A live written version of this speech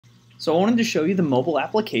So I wanted to show you the mobile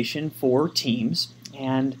application for Teams,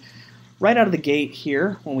 and right out of the gate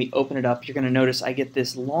here, when we open it up, you're going to notice I get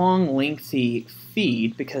this long, lengthy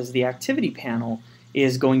feed because the activity panel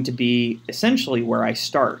is going to be essentially where I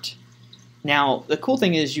start. Now, the cool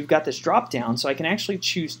thing is you've got this drop down, so I can actually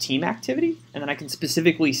choose team activity, and then I can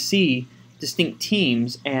specifically see distinct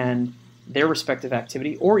teams and their respective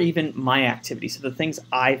activity, or even my activity, so the things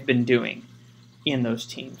I've been doing in those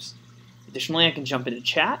teams. Additionally, I can jump into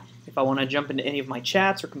chat. If I want to jump into any of my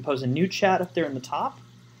chats or compose a new chat up there in the top,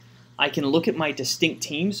 I can look at my distinct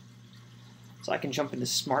teams. So I can jump into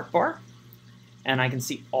SmartBar, and I can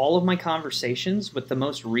see all of my conversations with the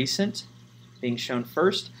most recent being shown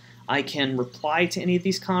first. I can reply to any of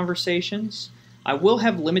these conversations. I will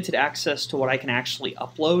have limited access to what I can actually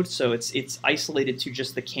upload, so it's isolated to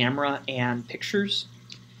just the camera and pictures.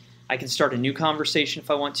 I can start a new conversation if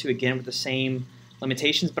I want to, again with the same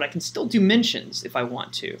limitations, but I can still do mentions if I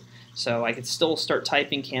want to. So I could still start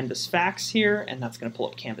typing Canvas Facts here, and that's going to pull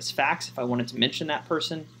up Canvas Facts if I wanted to mention that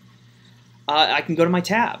person. I can go to my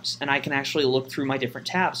tabs, and I can actually look through my different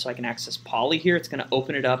tabs. So I can access Poly here. It's going to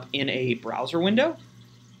open it up in a browser window.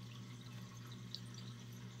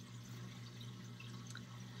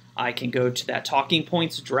 I can go to that Talking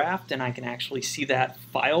Points draft, and I can actually see that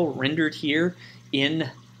file rendered here in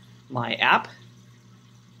my app.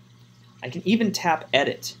 I can even tap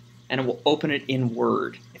Edit, and it will open it in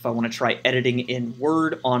Word if I want to try editing in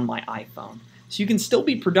Word on my iPhone. So you can still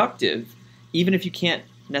be productive even if you can't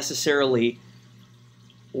necessarily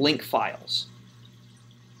link files.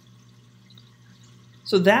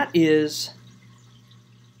 So that is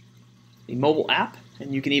the mobile app,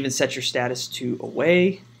 and you can even set your status to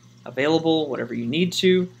away, available, whatever you need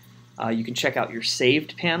to. You can check out your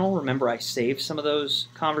saved panel. Remember, I saved some of those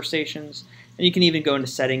conversations. And you can even go into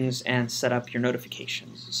settings and set up your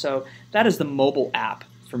notifications. So that is the mobile app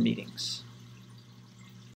for meetings.